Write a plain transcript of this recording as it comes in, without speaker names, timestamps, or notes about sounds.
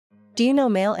Do you know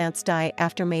male ants die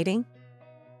after mating?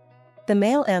 The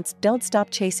male ants don't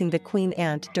stop chasing the queen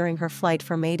ant during her flight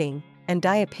for mating, and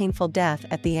die a painful death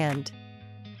at the end.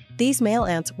 These male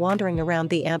ants wandering around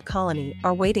the ant colony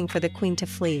are waiting for the queen to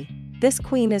flee. This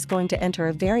queen is going to enter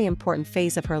a very important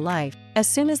phase of her life. As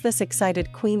soon as this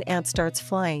excited queen ant starts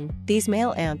flying, these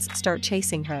male ants start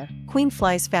chasing her. Queen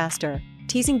flies faster,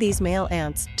 teasing these male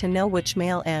ants to know which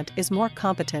male ant is more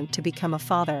competent to become a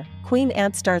father. Queen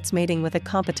ant starts mating with a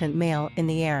competent male in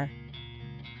the air.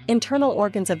 Internal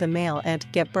organs of the male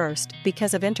ant get burst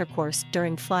because of intercourse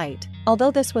during flight.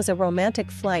 Although this was a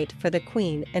romantic flight for the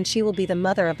queen and she will be the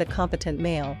mother of the competent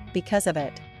male because of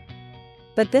it.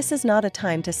 But this is not a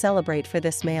time to celebrate for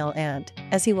this male ant,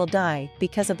 as he will die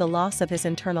because of the loss of his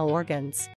internal organs.